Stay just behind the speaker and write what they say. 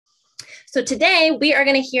So today we are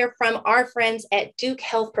going to hear from our friends at Duke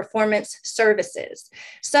Health Performance Services.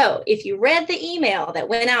 So if you read the email that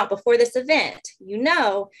went out before this event, you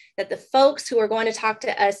know that the folks who are going to talk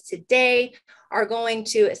to us today are going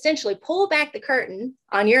to essentially pull back the curtain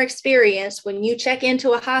on your experience when you check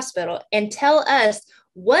into a hospital and tell us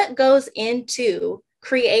what goes into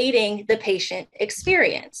creating the patient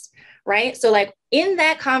experience, right? So like in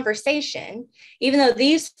that conversation, even though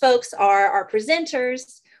these folks are our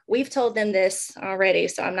presenters, we've told them this already,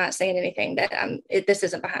 so I'm not saying anything that this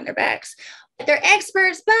isn't behind their backs. They're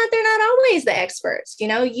experts, but they're not always the experts. You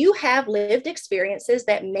know, you have lived experiences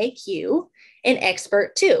that make you an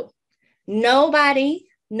expert too. Nobody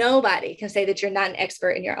can say that you're not an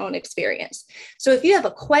expert in your own experience. So if you have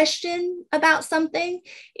a question about something,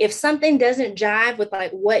 if something doesn't jive with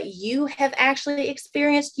like what you have actually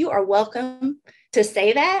experienced, you are welcome to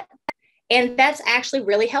say that. And that's actually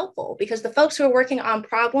really helpful because the folks who are working on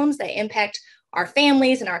problems that impact our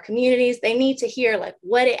families and our communities, they need to hear like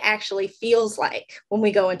what it actually feels like when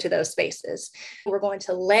we go into those spaces. We're going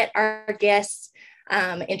to let our guests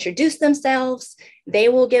introduce themselves. They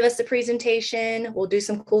will give us a presentation. We'll do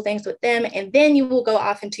some cool things with them. And then you will go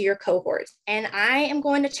off into your cohorts. And I am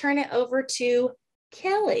going to turn it over to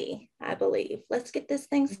Kelly, I believe. Let's get this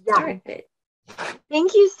thing started. Yeah.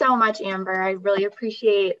 Thank you so much, Amber. I really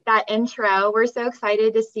appreciate that intro. We're so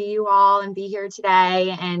excited to see you all and be here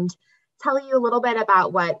today and tell you a little bit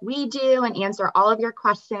about what we do and answer all of your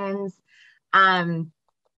questions. And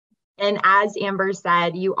as Amber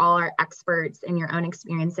said, you all are experts in your own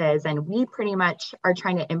experiences, and we pretty much are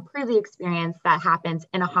trying to improve the experience that happens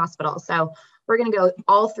in a hospital. So we're going to go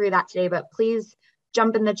all through that today, but please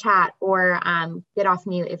jump in the chat or get off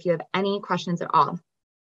mute if you have any questions at all.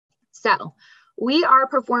 So we are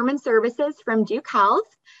Performance Services from Duke Health.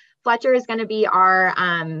 Fletcher is going to be our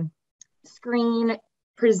screen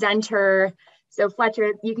presenter. So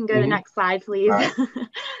Fletcher, you can go to the next slide, please. Right.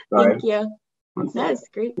 Thank you. That's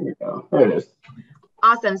great. There you go. There it is.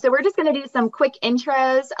 Awesome. So we're just going to do some quick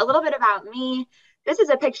intros, a little bit about me. This is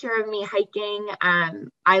a picture of me hiking.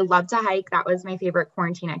 I love to hike. That was my favorite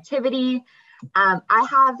quarantine activity. I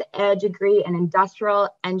have a degree in industrial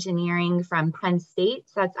engineering from Penn State.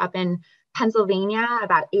 So that's up in Pennsylvania,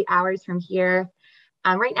 about 8 hours from here.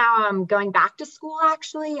 Right now I'm going back to school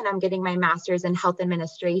actually, and I'm getting my master's in health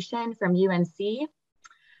administration from UNC.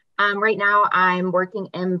 Right now I'm working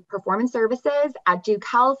in performance services at Duke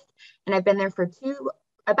Health, and I've been there for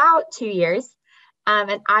about 2 years.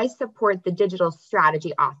 And I support the digital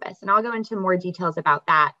strategy office, and I'll go into more details about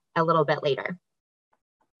that a little bit later.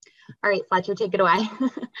 All right, Fletcher, take it away.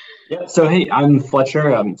 Yeah. So, hey, I'm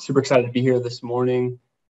Fletcher. I'm super excited to be here this morning.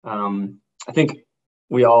 I think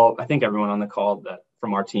everyone on the call that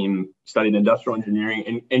from our team studied industrial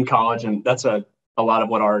engineering in college, and that's a lot of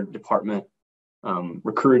what our department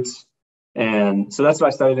recruits. And so that's what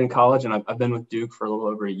I studied in college, and I've been with Duke for a little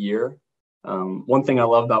over a year. One thing I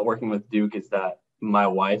love about working with Duke is that my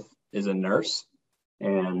wife is a nurse,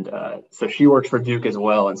 and so she works for Duke as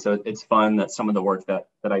well. And so it's fun that some of the work that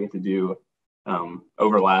I get to do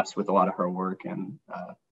overlaps with a lot of her work. And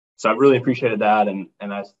so I really appreciated that. And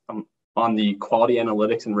I'm on the quality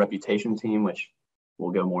analytics and reputation team, which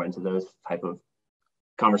we'll go more into those type of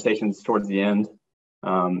conversations towards the end.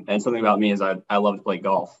 And something about me is I love to play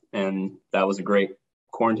golf, and that was a great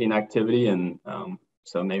quarantine activity. And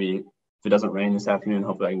so maybe if it doesn't rain this afternoon,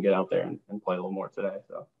 hopefully I can get out there and play a little more today.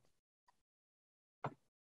 So.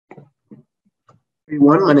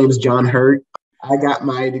 Everyone, my name is John Hurt. I got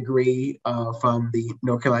my degree from the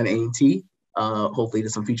North Carolina A&T. Hopefully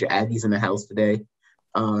there's some future Aggies in the house today.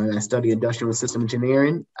 I study industrial system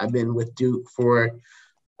engineering. I've been with Duke for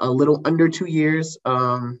a little under 2 years.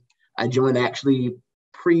 I joined actually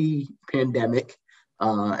pre-pandemic,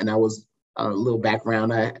 and I was a little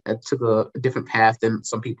background. I took a different path than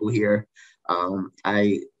some people here.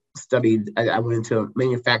 I went into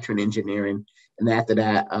manufacturing engineering, and after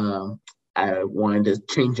that, I wanted to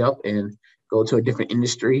change up and go to a different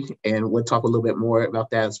industry. And we'll talk a little bit more about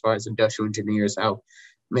that as far as industrial engineers, how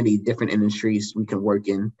many different industries we can work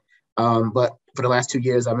in. But for the last 2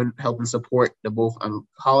 years, I've been helping support the both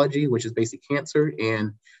oncology, which is basic cancer,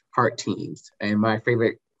 and heart teams. And my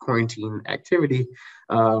favorite quarantine activity,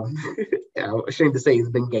 I'm ashamed to say, has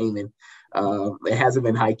been gaming. It hasn't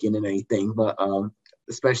been hiking and anything, but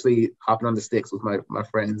especially hopping on the sticks with my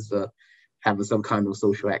friends, having some kind of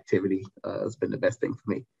social activity has been the best thing for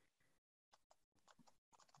me.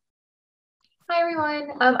 Hi,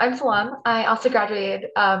 everyone. I'm Salam. I also graduated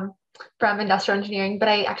from industrial engineering, but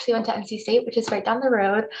I actually went to NC State, which is right down the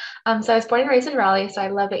road. So I was born and raised in Raleigh, so I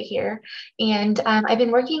love it here. And I've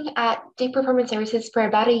been working at Duke Performance Services for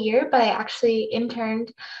about a year, but I actually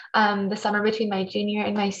interned the summer between my junior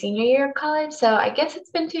and my senior year of college. So I guess it's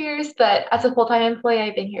been 2 years, but as a full-time employee,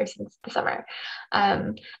 I've been here since the summer.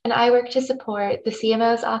 And I work to support the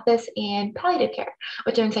CMO's office and palliative care,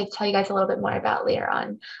 which I'm excited to tell you guys a little bit more about later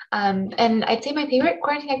on. And I'd say my favorite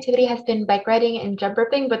quarantine activity has been bike riding and jump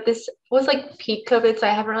roping, but this was like peak COVID, so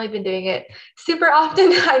I haven't really been doing it super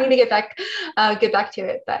often. I need to get back to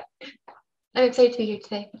it, but I'm excited to be here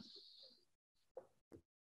today.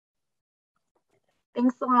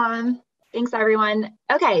 Thanks, Salam. Thanks, everyone.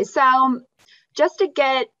 Okay, so just to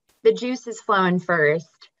get the juices flowing first,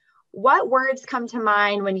 what words come to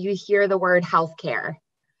mind when you hear the word healthcare?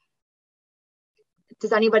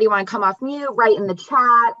 Does anybody want to come off mute, write in the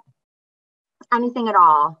chat? Anything at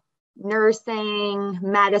all? Nursing,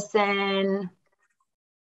 medicine,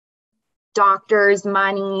 doctors,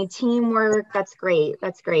 money, teamwork. That's great.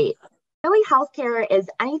 That's great. Really, healthcare is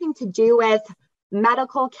anything to do with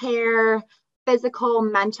medical care, physical,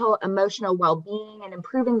 mental, emotional well-being, and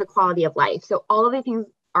improving the quality of life. So all of these things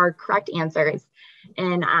are correct answers.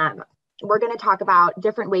 And we're going to talk about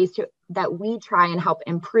different ways that we try and help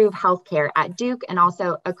improve healthcare at Duke and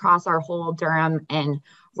also across our whole Durham and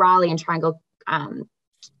Raleigh and Triangle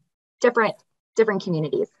different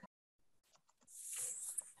communities.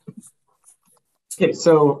 Okay,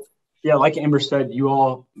 so yeah, like Amber said, you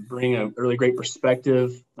all bring a really great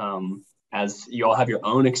perspective as you all have your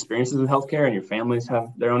own experiences with healthcare and your families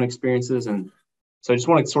have their own experiences. And so I just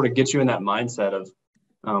want to sort of get you in that mindset of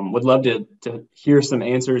would love to hear some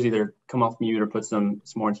answers, either come off mute or put some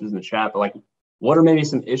more answers in the chat. But like, what are maybe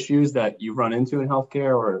some issues that you've run into in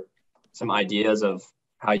healthcare or some ideas of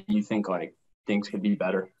how you think like things could be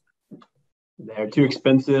better? They're too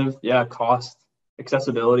expensive. Yeah, cost,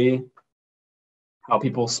 accessibility, how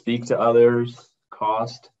people speak to others,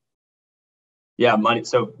 cost. Yeah, money.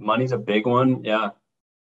 So money's a big one. Yeah.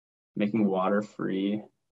 Making water free,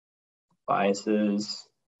 biases,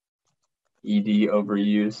 ED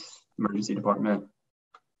overuse, emergency department.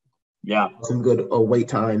 Yeah. Some good wait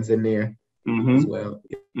times in there as well.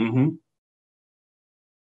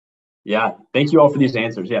 Yeah. Thank you all for these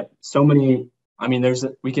answers. Yeah. So many. I mean,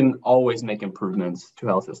 we can always make improvements to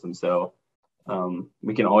health systems. So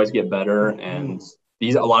we can always get better. And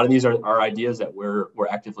a lot of these are ideas that we're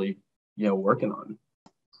actively, working on.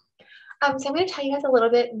 So I'm going to tell you guys a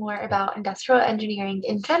little bit more about industrial engineering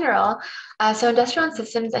in general. So industrial and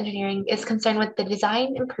systems engineering is concerned with the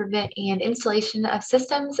design, improvement, and installation of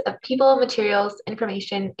systems of people, materials,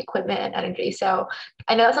 information, equipment, and energy. So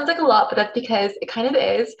I know that sounds like a lot, but that's because it kind of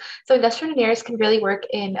is. So industrial engineers can really work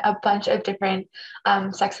in a bunch of different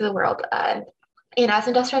sectors of the world. And as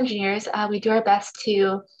industrial engineers, we do our best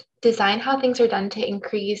to design how things are done to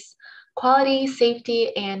increase quality,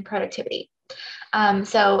 safety, and productivity.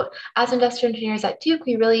 So as industrial engineers at Duke,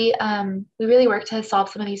 we really work to solve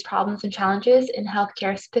some of these problems and challenges in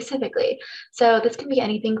healthcare specifically. So this can be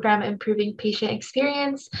anything from improving patient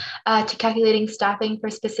experience to calculating staffing for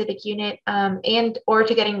a specific unit or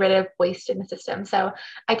to getting rid of waste in the system. So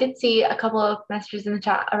I did see a couple of messages in the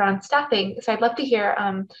chat around staffing. So I'd love to hear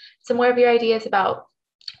some more of your ideas about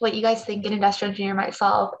what you guys think an industrial engineer might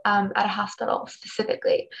solve at a hospital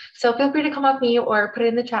specifically. So feel free to come off me or put it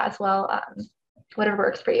in the chat as well. Whatever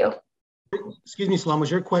works for you. Excuse me, Salam,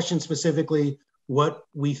 was your question specifically what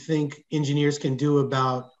we think engineers can do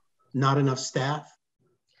about not enough staff?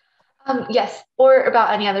 Yes, or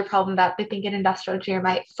about any other problem that they think an industrial engineer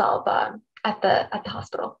might solve at the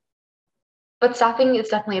hospital. But staffing is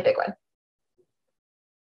definitely a big one,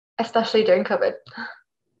 especially during COVID.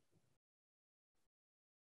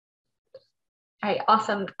 All right,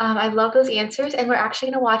 awesome. I love those answers. And we're actually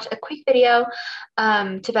going to watch a quick video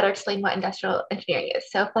to better explain what industrial engineering is.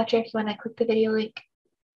 So Fletcher, if you want to click the video link.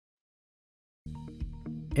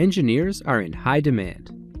 Engineers are in high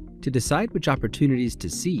demand. To decide which opportunities to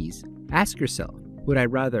seize, ask yourself, would I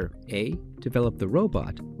rather A, develop the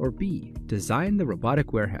robot, or B, design the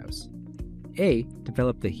robotic warehouse? A,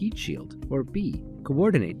 develop the heat shield, or B,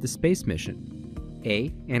 coordinate the space mission?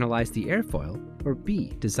 A, analyze the airfoil, or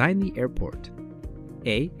B, design the airport?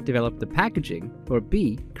 A, develop the packaging, or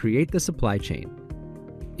B, create the supply chain?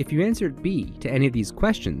 If you answered B to any of these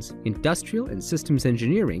questions, industrial and systems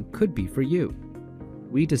engineering could be for you.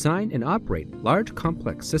 We design and operate large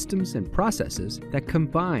complex systems and processes that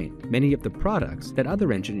combine many of the products that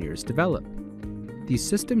other engineers develop. These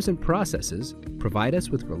systems and processes provide us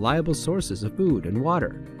with reliable sources of food and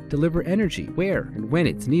water, deliver energy where and when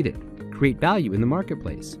it's needed, create value in the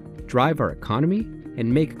marketplace, drive our economy,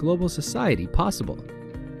 and make global society possible.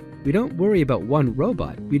 We don't worry about one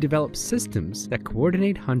robot, we develop systems that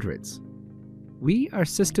coordinate hundreds. We are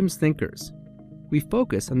systems thinkers. We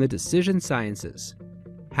focus on the decision sciences.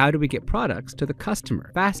 How do we get products to the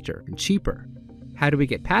customer faster and cheaper? How do we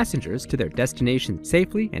get passengers to their destination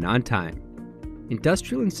safely and on time?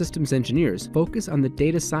 Industrial and systems engineers focus on the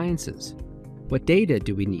data sciences. What data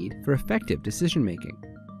do we need for effective decision making?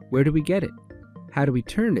 Where do we get it? How do we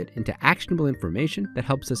turn it into actionable information that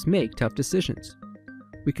helps us make tough decisions?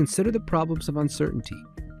 We consider the problems of uncertainty.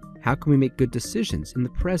 How can we make good decisions in the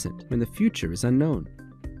present when the future is unknown?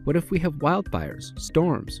 What if we have wildfires,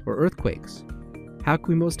 storms, or earthquakes? How can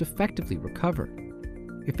we most effectively recover?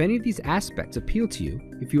 If any of these aspects appeal to you,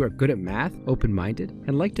 if you are good at math, open-minded,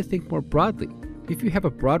 and like to think more broadly, if you have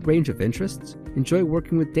a broad range of interests, enjoy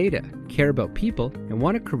working with data, care about people, and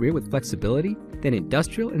want a career with flexibility, then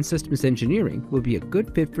industrial and systems engineering will be a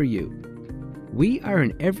good fit for you. We are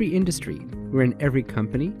in every industry, we're in every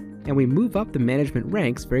company, and we move up the management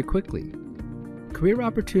ranks very quickly. Career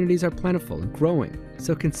opportunities are plentiful and growing,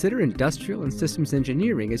 so consider industrial and systems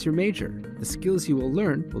engineering as your major. The skills you will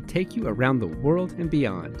learn will take you around the world and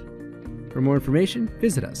beyond. For more information,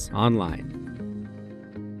 visit us online.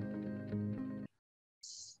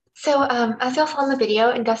 So as you all saw in the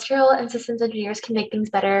video, industrial and systems engineers can make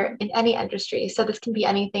things better in any industry. So this can be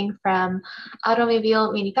anything from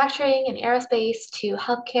automobile manufacturing and aerospace to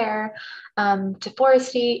healthcare, to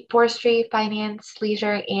forestry, finance,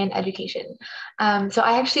 leisure, and education. So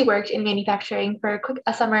I actually worked in manufacturing for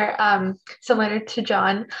a summer, similar to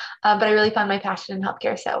John, but I really found my passion in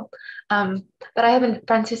healthcare. So, but I have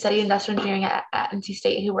friends who study industrial engineering at NC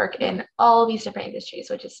State who work in all these different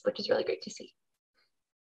industries, which is really great to see.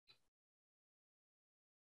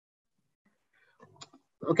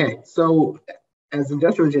 Okay, so as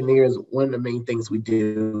industrial engineers, one of the main things we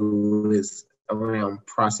do is around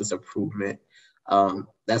process improvement.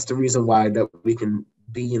 That's the reason why that we can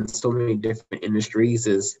be in so many different industries,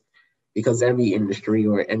 is because every industry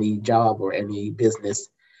or any job or any business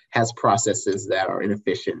has processes that are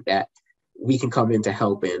inefficient that we can come in to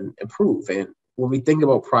help and improve. And when we think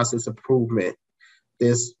about process improvement,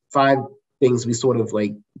 there's 5 things we sort of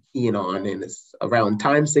like key in on, and it's around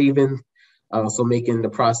time saving. So making the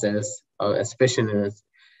process as efficient and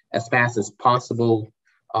as fast as possible,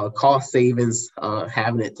 cost savings,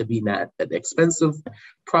 having it to be not an expensive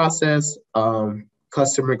process,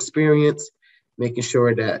 customer experience, making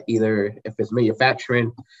sure that either if it's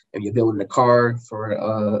manufacturing, if you're building a car for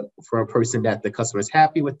a person that the customer is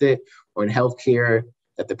happy with it, or in healthcare,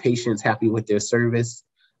 that the patient's happy with their service.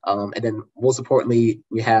 And then most importantly,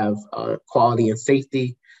 we have quality and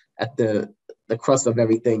safety at the crust of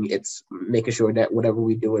everything. It's making sure that whatever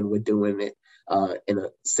we're doing it in a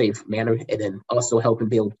safe manner, and then also helping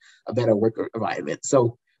build a better work environment.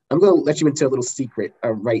 So I'm going to let you into a little secret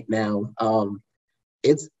right now.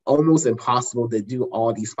 It's almost impossible to do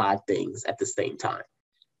all these 5 things at the same time.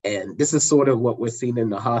 And this is sort of what we're seeing in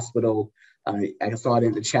the hospital. I saw it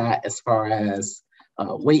in the chat as far as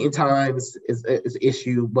waiting times is an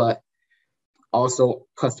issue, but also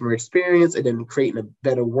customer experience, and then creating a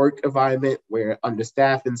better work environment where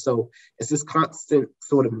understaffed. And so it's this constant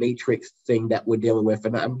sort of matrix thing that we're dealing with.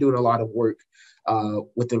 And I'm doing a lot of work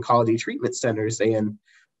with oncology treatment centers. And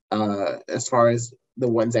as far as the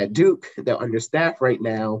ones at Duke that are understaffed right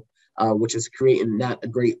now, which is creating not a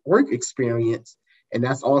great work experience. And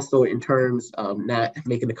that's also in terms of not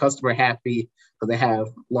making the customer happy because they have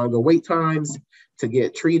longer wait times to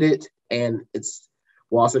get treated. And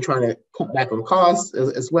we're also trying to cut back on costs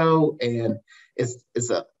as well. And it's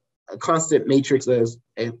a constant matrix of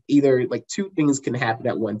either like 2 things can happen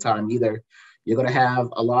at one time. Either you're going to have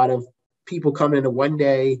a lot of people coming in one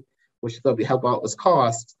day, which is going to help out with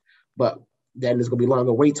costs, but then there's going to be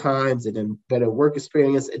longer wait times, and then better work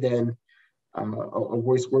experience, and then a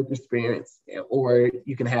worse work experience. Or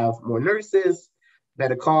you can have more nurses,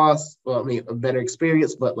 better costs, a better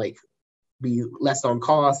experience, but like be less on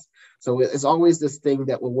cost. So it's always this thing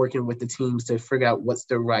that we're working with the teams to figure out what's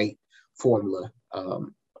the right formula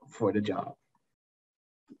for the job.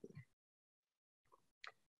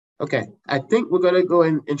 Okay, I think we're going to go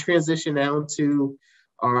and transition now to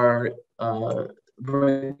our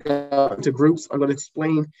to groups. I'm going to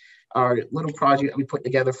explain our little project that we put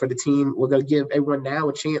together for the team. We're going to give everyone now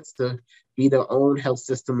a chance to be their own health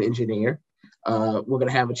system engineer. We're going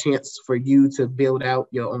to have a chance for you to build out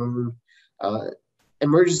your own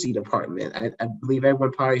emergency department. I believe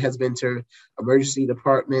everyone probably has been to emergency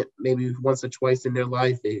department maybe once or twice in their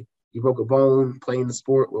life. You broke a bone playing the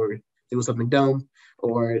sport, or doing something dumb,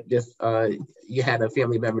 or just you had a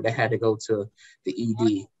family member that had to go to the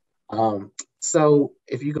ED. So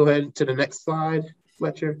if you go ahead to the next slide,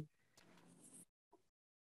 Fletcher.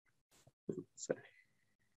 Sorry.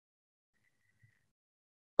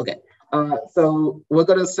 Okay, so we're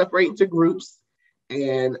gonna separate into groups,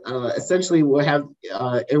 and essentially we'll have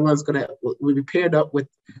we'll be paired up with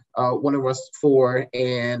one of us four,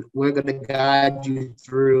 and we're gonna guide you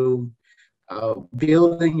through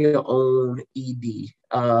building your own ED.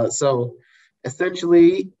 So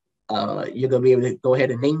essentially, you're gonna be able to go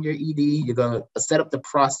ahead and name your ED. You're gonna set up the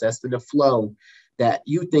process and the flow that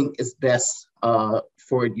you think is best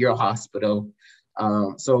for your hospital.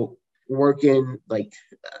 So working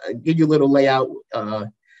give you a little layout.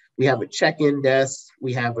 We have a check-in desk.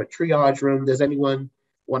 We have a triage room. Does anyone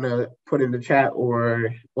want to put in the chat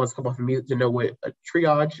or wants to come off of mute to know what a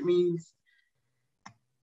triage means?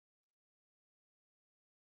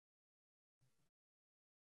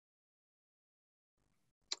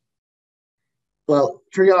 Well,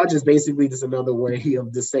 triage is basically just another way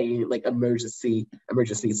of just saying like emergency.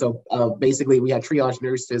 So basically, we have triage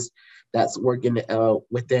nurses that's working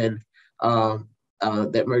within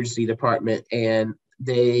the emergency department, and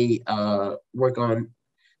they help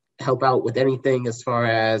out with anything as far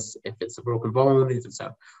as if it's a broken bone, if it's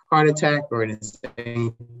a heart attack, or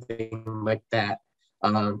anything like that.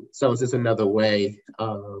 So it's just another way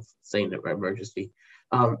of saying that we're emergency.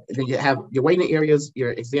 Then you have your waiting areas,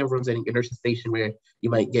 your exam rooms, and your nursing station where you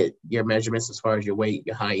might get your measurements as far as your weight,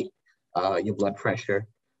 your height, your blood pressure.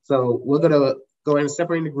 So we're gonna go ahead and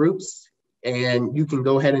separate the groups, and you can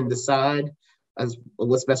go ahead and decide as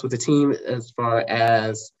what's best with the team as far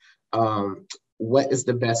as what is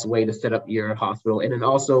the best way to set up your hospital, and then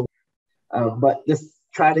also, but just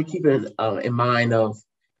try to keep it in mind of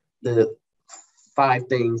the 5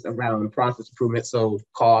 things around process improvement. So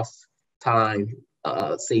cost, time,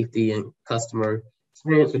 safety, and customer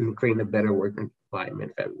experience, and creating a better working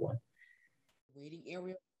environment for everyone. Waiting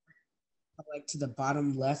area, like to the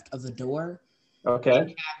bottom left of the door.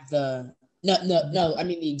 Okay. Have the no. I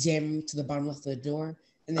mean the exam room to the bottom left of the door,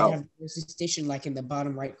 and then have the nursing station like in the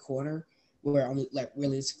bottom right corner, where only like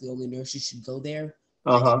realistically only nurses should go there.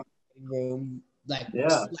 Room,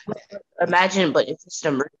 yeah. Imagine, but if it's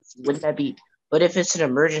an emergency, wouldn't that be? But if it's an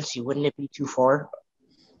emergency, wouldn't it be too far?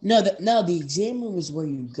 No, the exam room is where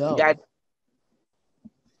you go. But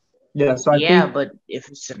if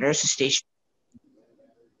it's a nursing station.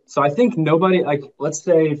 So I think nobody, like, let's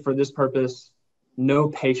say for this purpose, no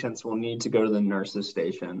patients will need to go to the nurses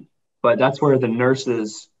station, but that's where the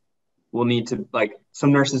nurses will need to, like,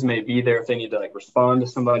 some nurses may be there if they need to like respond to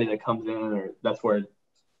somebody that comes in, or that's where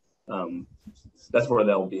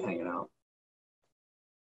they'll be hanging out.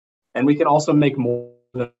 And we can also make more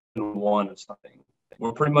than one of something.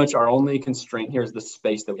 We're pretty much, our only constraint here is the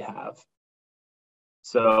space that we have.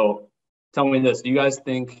 So tell me this, do you guys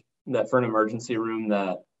think that for an emergency room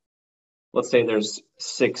that, let's say there's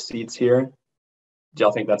 6 seats here, do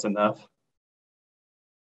y'all think that's enough?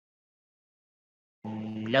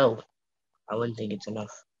 No, I wouldn't think it's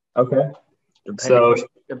enough. Okay.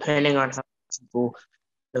 Depending on how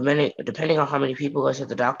many people go to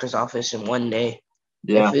the doctor's office in one day.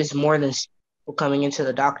 Yeah. If it's more than people coming into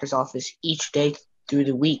the doctor's office each day through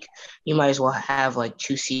the week, you might as well have like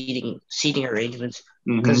 2 seating arrangements.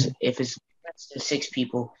 Because if it's less than 6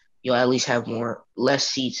 people, you'll at least have less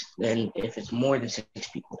seats than if it's more than 6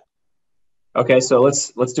 people. Okay, so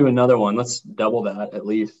let's do another one. Let's double that at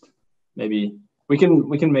least. Maybe we can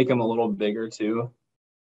make them a little bigger too.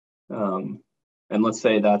 And let's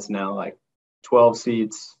say that's now like 12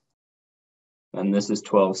 seats, and this is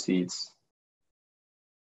 12 seats.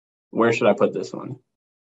 Where should I put this one?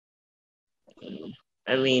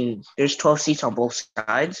 I mean, there's 12 seats on both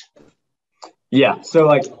sides. Yeah, so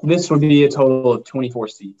like this would be a total of 24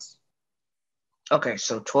 seats. Okay,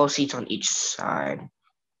 so 12 seats on each side.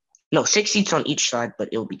 No, 6 seats on each side, but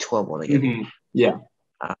it'll be 12 altogether. Yeah.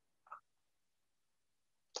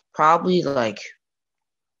 Probably like,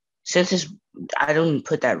 I don't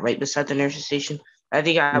put that right beside the nurse's station, I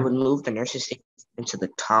think I would move the nurse's station into the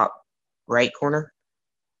top right corner.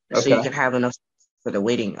 So you can have enough for the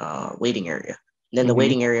waiting area. And then the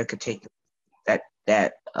waiting area could take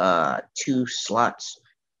that 2 slots,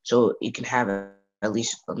 so you can have at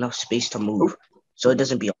least enough space to move, so it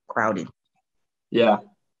doesn't be crowded. Yeah.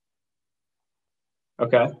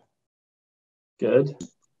 Okay. Good.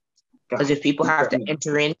 Because if people have to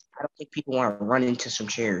enter in, I don't think people want to run into some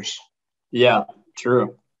chairs. Yeah,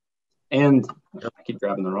 true. And I keep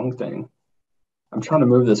grabbing the wrong thing. I'm trying to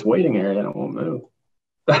move this waiting area and it won't move.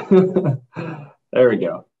 There we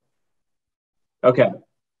go. Okay.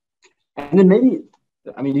 And then maybe,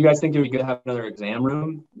 I mean, do you guys think it would be good to have another exam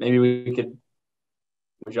room? Maybe we could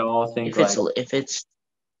Would y'all think if it's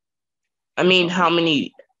I mean, how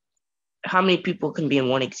many people can be in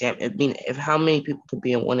one exam? I mean, if how many people could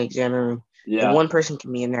be in one exam room? Yeah. If one person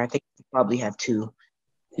can be in there, I think we probably have two.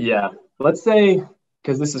 Yeah. Let's say,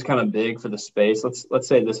 because this is kind of big for the space, let's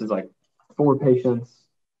say this is like 4 patients,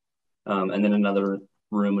 and then another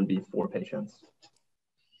room would be 4 patients.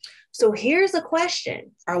 So here's a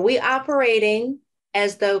question. Are we operating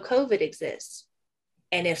as though COVID exists?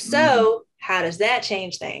 And if so, how does that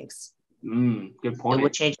change things? Good point. It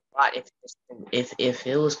would change a lot. If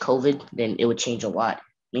it was COVID, then it would change a lot.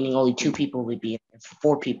 Meaning only 2 people would be in there.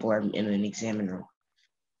 4 people are in an exam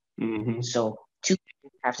room. So 2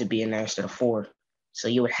 people have to be in there instead of 4. So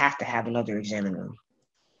you would have to have another exam room.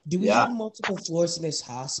 Do we have multiple floors in this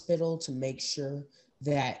hospital to make sure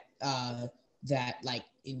that that like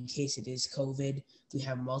in case it is COVID, we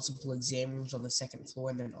have multiple exam rooms on the 2nd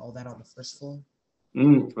floor and then all that on the 1st floor?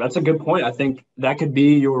 That's a good point. I think that could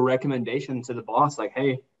be your recommendation to the boss. Like,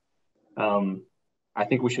 hey, I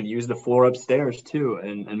think we should use the floor upstairs too,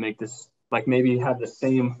 and make this like maybe have the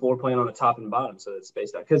same floor plan on the top and bottom so it's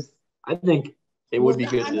spaced out. Because I think it would be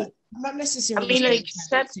good. I'm not necessarily. I mean,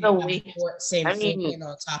 except the way. Same floor plan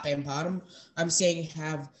on top and bottom. I'm saying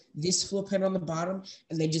have this floor plan on the bottom,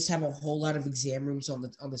 and they just have a whole lot of exam rooms on the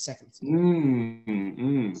 2nd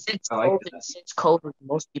floor. Since COVID,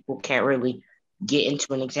 most people can't really get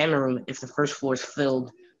into an exam room. If the 1st floor is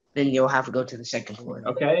filled, then you'll have to go to the 2nd floor.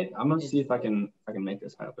 Okay, I'm gonna see if I can make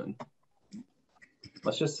this happen.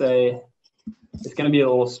 Let's just say it's gonna be a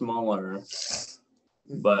little smaller,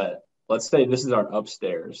 but let's say this is our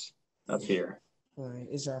upstairs up here. All right,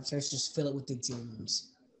 is our upstairs? Just fill it with exam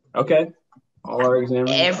rooms. Okay, all our exam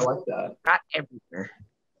rooms. I like that. Not everywhere.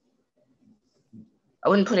 I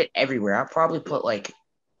wouldn't put it everywhere. I'd probably put like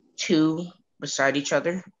 2 beside each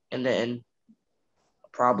other, and then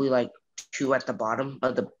probably like 2 at the bottom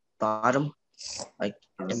of the bottom, like,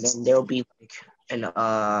 and then there'll be like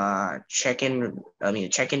a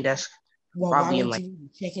check-in desk. Well, probably why would you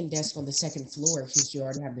check-in desk on the 2nd floor if you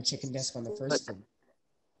already have the check-in desk on the 1st floor?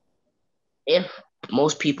 If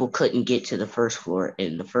most people couldn't get to the 1st floor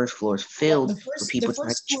and the 1st floor is filled with people.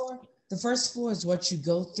 The 1st floor is what you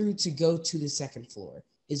go through to go to the 2nd floor,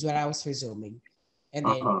 is what I was presuming. And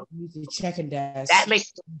then use the check-in desk. That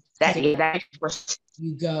makes sense.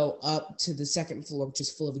 You go up to the 2nd floor, which is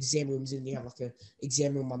full of exam rooms, and you have like an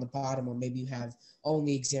exam room on the bottom, or maybe you have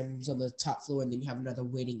only exam rooms on the top floor, and then you have another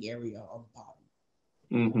waiting area on the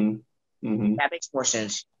bottom. That makes more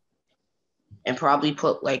sense. And probably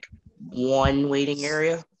put like 1 waiting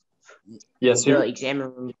area. Yes, the exam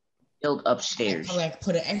room filled upstairs. Like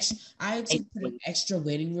put an extra. I would put an extra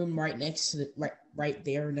waiting room right next to right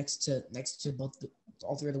there next to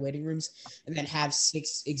all 3 of the waiting rooms, and then have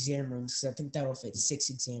 6 exam rooms. So I think that will fit 6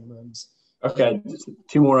 exam rooms. Okay,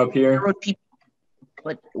 2 more up here.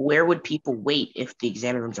 Where would people wait if the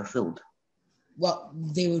exam rooms are filled? Well,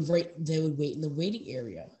 they would wait in the waiting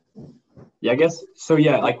area. Yeah, I guess so.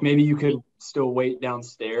 Yeah, like maybe you could still wait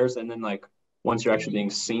downstairs, and then like once you're actually being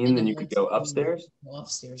seen, then you could go upstairs. Go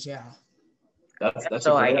upstairs, yeah. That's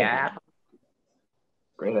so a great idea.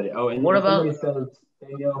 Great idea. Oh, and what about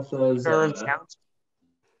Danielle says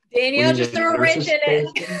Danielle just threw a wrench in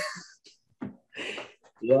it.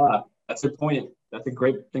 Yeah, that's a point. That's a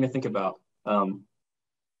great thing to think about.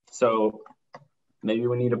 So maybe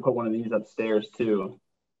we need to put one of these upstairs too.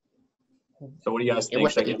 So what do you guys think?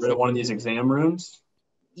 Should I get rid of one of these exam rooms?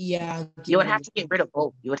 Yeah. You would have to get rid of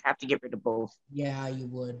both. Yeah, you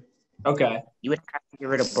would. Okay. You would have to get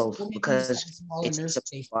rid of both because it's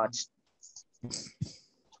spots.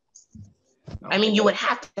 I mean, you would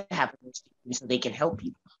have to have a so they can help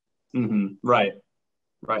you. Right.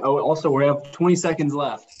 Oh, also, we have 20 seconds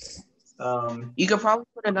left. You could probably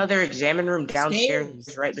put another exam room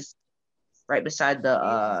downstairs, right beside the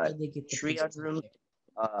triage room,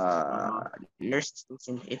 nurse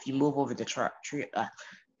station. If you move over the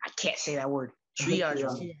I can't say that word. Triage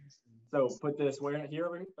room. So put this where here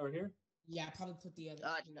over here? Yeah, probably put the other.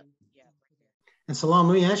 Yeah. And Salam,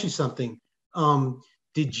 let me ask you something.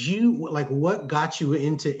 Did you what got you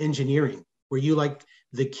into engineering? Were you like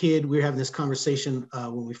the kid? We were having this conversation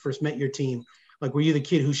when we first met your team. Like, were you the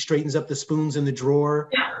kid who straightens up the spoons in the drawer?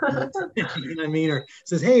 You know what I mean? Or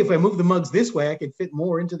says, hey, if I move the mugs this way, I could fit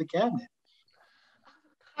more into the cabinet.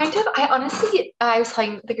 Kind of. I was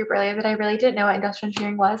telling the group earlier that I really didn't know what industrial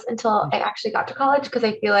engineering was until I actually got to college, because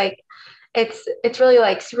I feel like it's really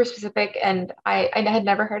like super specific, and I had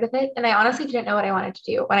never heard of it, and I honestly didn't know what I wanted to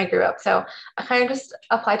do when I grew up. So I kind of just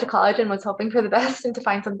applied to college and was hoping for the best and to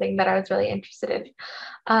find something that I was really interested in.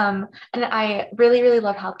 And I really, really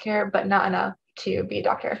love healthcare, but not enough to be a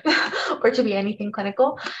doctor or to be anything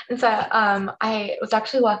clinical. And so I was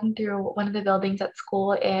actually walking through one of the buildings at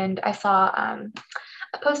school, and I saw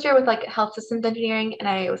a poster with like health systems engineering, and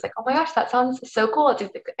I was like, oh my gosh, that sounds so cool. It's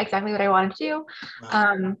exactly what I wanted to do.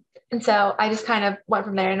 Wow. And so I just kind of went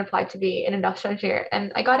from there and applied to be an industrial engineer,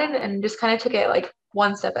 and I got in and just kind of took it like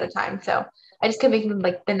one step at a time. So I just kept making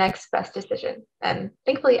like the next best decision, and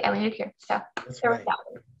thankfully I landed here. So that's right.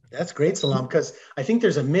 That's great, Salam, because I think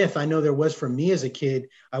there's a myth. I know there was for me as a kid.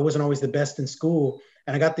 I wasn't always the best in school,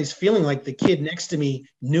 and I got this feeling like the kid next to me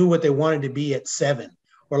knew what they wanted to be at 7,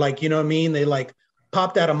 or like, you know what I mean? They like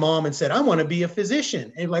popped out of mom and said, I want to be a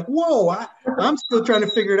physician. And like, whoa, I'm still trying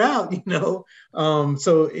to figure it out, you know?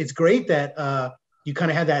 So it's great that you kind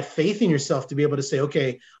of have that faith in yourself to be able to say,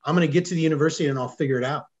 okay, I'm going to get to the university and I'll figure it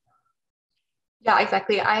out. Yeah,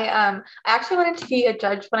 exactly. I actually wanted to be a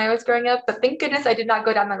judge when I was growing up, but thank goodness I did not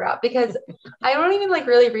go down that route, because I don't even like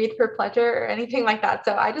really read for pleasure or anything like that.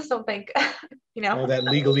 So I just don't think, you know. All that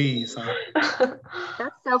legalese, huh?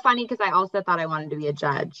 That's so funny, because I also thought I wanted to be a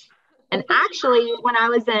judge. And actually, when I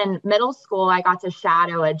was in middle school, I got to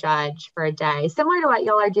shadow a judge for a day, similar to what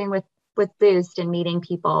y'all are doing with Boost and meeting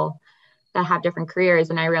people that have different careers.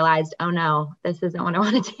 And I realized, oh no, this isn't what I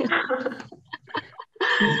want to do.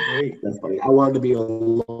 Great. That's funny. I wanted to be a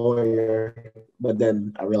lawyer, but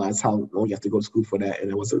then I realized how long you have to go to school for that,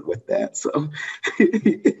 and I wasn't with that. So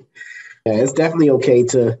yeah, it's definitely okay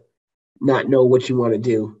to not know what you want to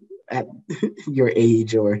do at your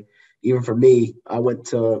age, or even for me, I wanted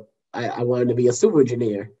to be a civil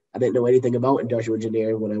engineer. I didn't know anything about industrial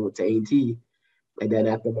engineering when I went to A&T. And then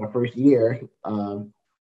after my first year,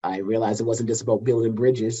 I realized it wasn't just about building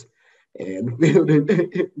bridges and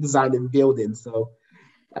designing buildings. So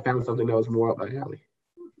I found something that was more up my alley.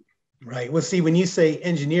 Right. Well, see, when you say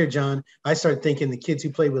engineer, John, I started thinking the kids who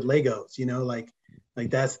play with Legos, you know, like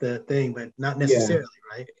that's the thing, but not necessarily,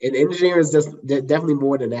 right? And engineering is just definitely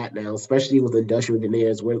more than that now, especially with industrial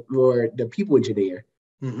engineers. We're more the people engineer.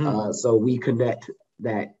 Mm-hmm. So we connect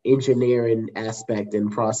that engineering aspect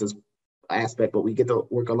and process aspect, but we get to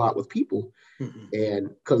work a lot with people. Mm-hmm. And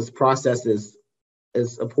because process is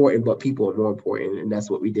important, but people are more important. And that's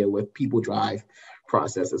what we deal with. People drive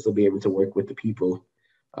processes. So being able to work with the people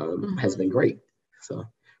has been great. So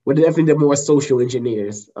we're definitely the more social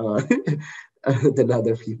engineers than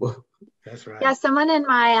other people. That's right. Yeah, someone in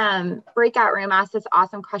my breakout room asked this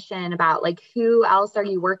awesome question about like, who else are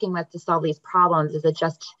you working with to solve these problems? Is it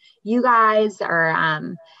just you guys, or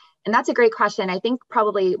and that's a great question. I think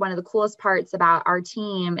probably one of the coolest parts about our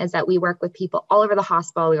team is that we work with people all over the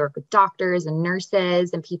hospital. We work with doctors and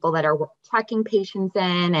nurses and people that are checking patients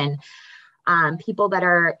in, and people that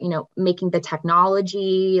are, you know, making the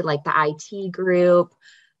technology, like the IT group.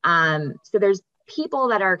 So there's people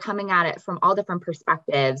that are coming at it from all different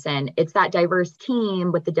perspectives, and it's that diverse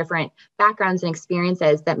team with the different backgrounds and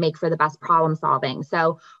experiences that make for the best problem solving.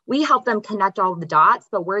 So we help them connect all of the dots,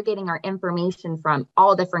 but we're getting our information from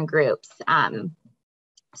all different groups.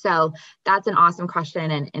 So that's an awesome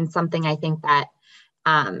question, and something I think that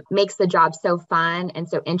makes the job so fun and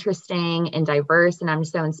so interesting and diverse. And I'm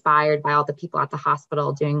so inspired by all the people at the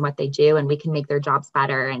hospital doing what they do, and we can make their jobs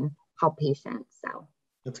better and help patients. So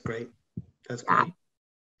that's great. That's great.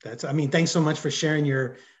 I mean, thanks so much for sharing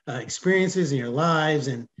your experiences and your lives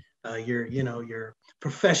and your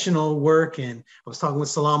professional work. And I was talking with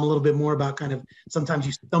Salam a little bit more about kind of sometimes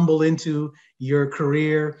you stumble into your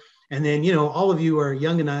career, and then, you know, all of you are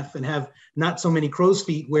young enough and have not so many crow's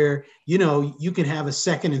feet where, you know, you can have a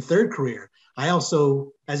second and third career. I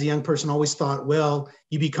also, as a young person, always thought, well,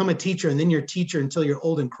 you become a teacher and then you're a teacher until you're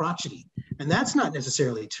old and crotchety. And that's not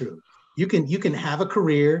necessarily true. You can have a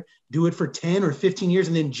career, do it for 10 or 15 years,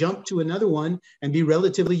 and then jump to another one and be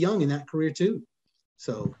relatively young in that career too.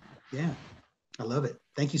 So yeah, I love it.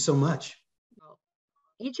 Thank you so much.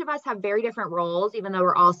 Each of us have very different roles, even though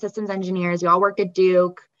we're all systems engineers. We all work at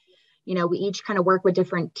Duke. You know, we each kind of work with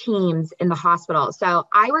different teams in the hospital. So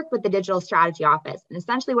I work with the digital strategy office. And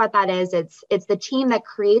essentially what that is, it's the team that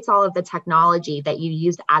creates all of the technology that you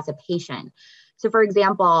use as a patient. So for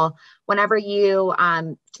example, whenever you,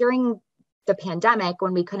 during the pandemic,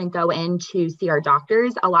 when we couldn't go in to see our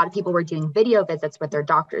doctors, a lot of people were doing video visits with their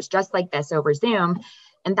doctors, just like this over Zoom.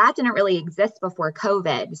 And that didn't really exist before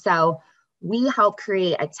COVID. So we helped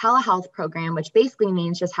create a telehealth program, which basically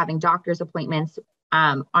means just having doctor's appointments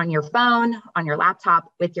on your phone, on your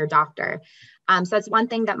laptop with your doctor. So that's one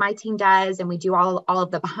thing that my team does. And we do all of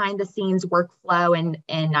the behind the scenes workflow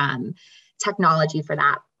and technology for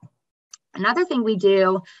that. Another thing we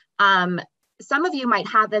do, some of you might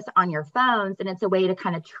have this on your phones, and it's a way to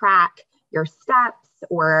kind of track your steps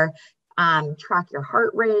or track your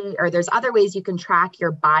heart rate, or there's other ways you can track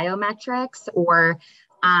your biometrics or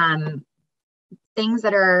things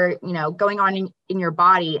that are, going on in your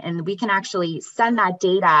body. And we can actually send that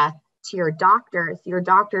data to your doctor, so your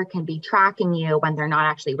doctor can be tracking you when they're not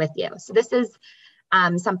actually with you. So this is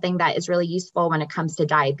something that is really useful when it comes to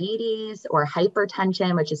diabetes or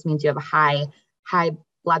hypertension, which just means you have a high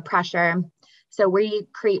blood pressure. So we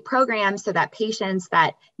create programs so that patients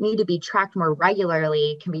that need to be tracked more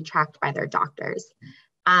regularly can be tracked by their doctors.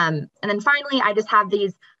 And then finally, I just have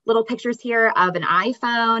these little pictures here of an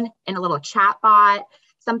iPhone and a little chat bot,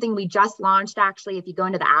 something we just launched. Actually, if you go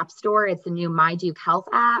into the App Store, it's the new My Duke Health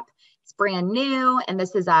app. It's brand new. And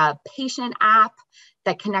this is a patient app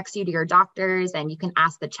that connects you to your doctors, and you can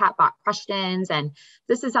ask the chatbot questions. And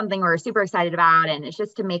this is something we're super excited about. And it's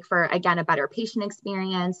just to make for, again, a better patient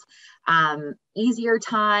experience, easier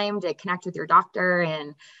time to connect with your doctor.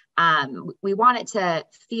 And we want it to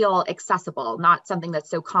feel accessible, not something that's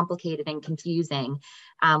so complicated and confusing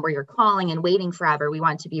where you're calling and waiting forever. We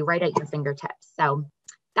want it to be right at your fingertips. So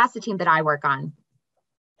that's the team that I work on.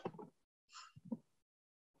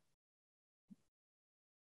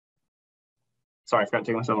 Sorry, I forgot to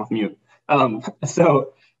take myself off mute. I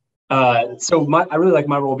really like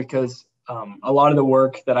my role because a lot of the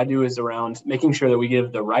work that I do is around making sure that we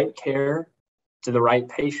give the right care to the right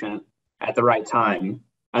patient at the right time.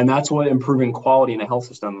 And that's what improving quality in a health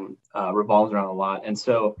system revolves around a lot. And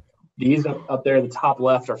so these up there at the top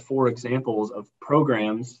left are 4 examples of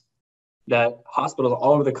programs that hospitals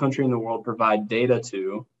all over the country and the world provide data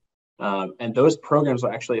to. And those programs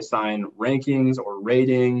will actually assign rankings or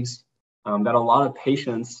ratings that a lot of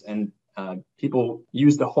patients and people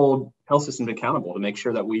use the whole health system accountable to make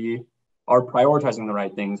sure that we are prioritizing the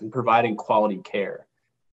right things and providing quality care.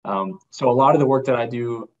 So a lot of the work that I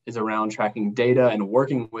do is around tracking data and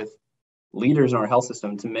working with leaders in our health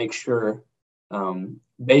system to make sure,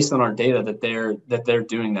 based on our data, that they're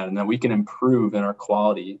doing that and that we can improve in our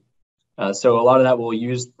quality. So a lot of that will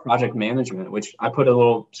use project management, which I put a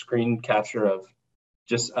little screen capture of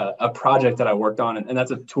just a project that I worked on, and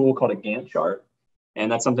that's a tool called a Gantt chart.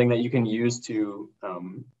 And that's something that you can use to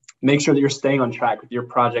make sure that you're staying on track with your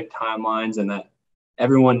project timelines and that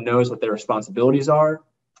everyone knows what their responsibilities are.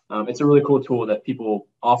 It's a really cool tool that people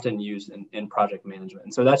often use in project management.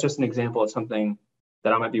 And so that's just an example of something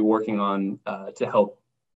that I might be working on to help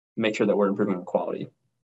make sure that we're improving our quality.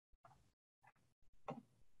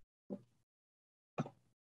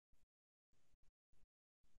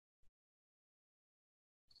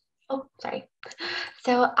 Oh, sorry.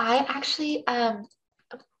 So I actually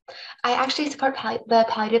support the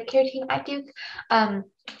palliative care team at Duke.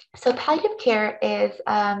 So palliative care is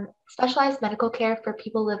specialized medical care for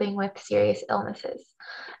people living with serious illnesses.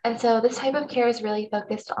 And so this type of care is really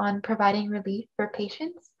focused on providing relief for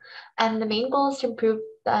patients. And the main goal is to improve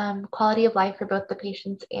quality of life for both the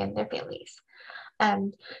patients and their families.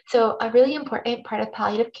 So a really important part of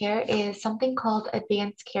palliative care is something called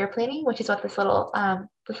advanced care planning, which is what this little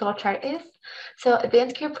chart is. So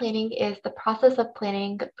advanced care planning is the process of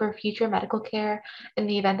planning for future medical care in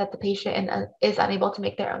the event that the patient is unable to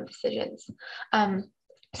make their own decisions.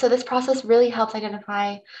 So this process really helps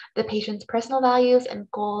identify the patient's personal values and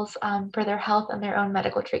goals for their health and their own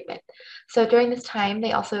medical treatment. So during this time,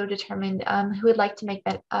 they also determined who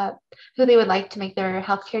they would like to make their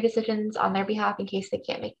healthcare decisions on their behalf in case they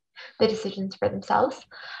can't make the decisions for themselves.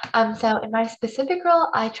 So in my specific role,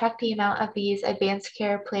 I track the amount of these advanced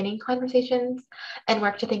care planning conversations and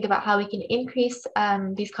work to think about how we can increase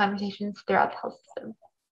these conversations throughout the health system.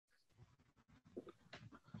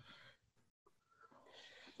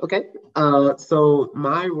 Okay, so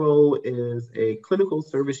my role is a clinical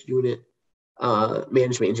service unit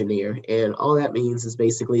management engineer. And all that means is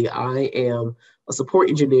basically I am a support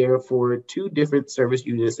engineer for 2 different service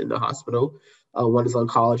units in the hospital. One is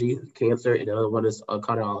oncology, cancer, and the other one is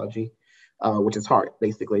cardiology, which is heart,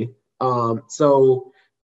 basically. So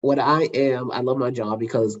what I love my job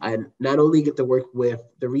because I not only get to work with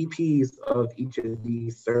the VPs of each of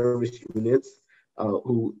these service units,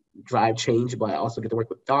 who drive change, but I also get to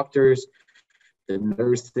work with doctors, the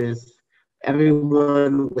nurses,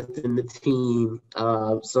 everyone within the team.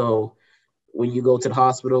 So when you go to the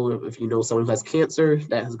hospital, if you know someone who has cancer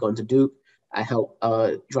that has gone to Duke, I help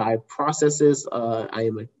drive processes. I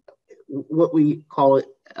am what we call it,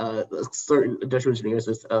 certain industrial engineers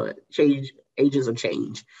is change agents of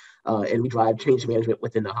change. And we drive change management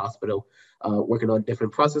within the hospital, working on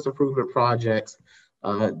different process improvement projects,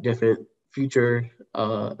 different future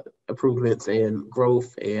improvements and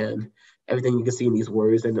growth and everything you can see in these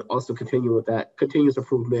words, and also continue with that continuous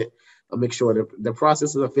improvement, make sure that the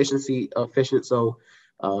process is efficient. So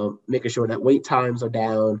making sure that wait times are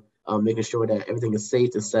down, making sure that everything is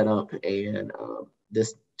safe and set up, and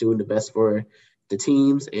just doing the best for the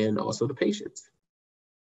teams and also the patients.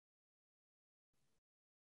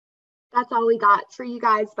 That's all we got for you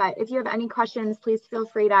guys, but if you have any questions, please feel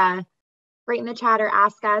free to write in the chat or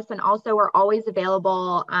ask us. And also we're always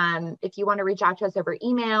available if you want to reach out to us over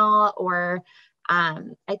email, or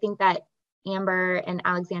I think that Amber and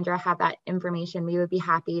Alexandra have that information. We would be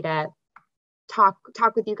happy to talk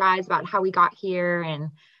with you guys about how we got here, and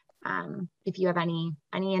if you have any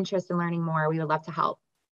interest in learning more, we would love to help.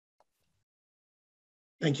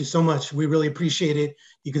 Thank you so much. We really appreciate it.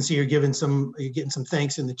 You can see you're getting some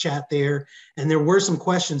thanks in the chat there. And there were some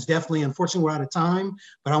questions, definitely. Unfortunately, we're out of time,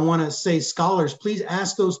 but I want to say, scholars, please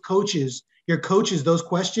ask those coaches, your coaches, those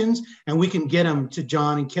questions, and we can get them to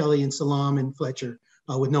John and Kelly and Salam and Fletcher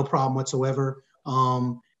with no problem whatsoever.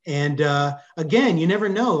 Again, you never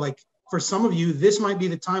know, like for some of you, this might be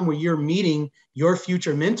the time where you're meeting your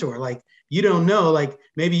future mentor. Like, you don't know, like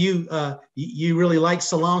maybe you really like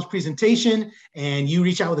Salam's presentation and you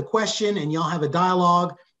reach out with a question and y'all have a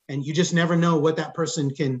dialogue, and you just never know what that person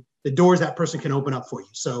the doors that person can open up for you.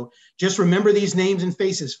 So just remember these names and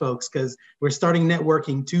faces, folks, because we're starting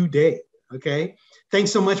networking today, okay?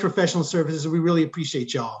 Thanks so much, Professional Services. We really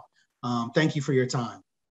appreciate y'all. Thank you for your time.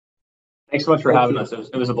 Thanks so much for having us.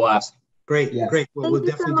 It was a blast. Great, Yes. great. Well, we'll Thank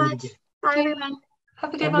you definitely so do it much. again. Bye, everyone.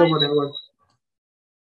 Have a good one. Everyone.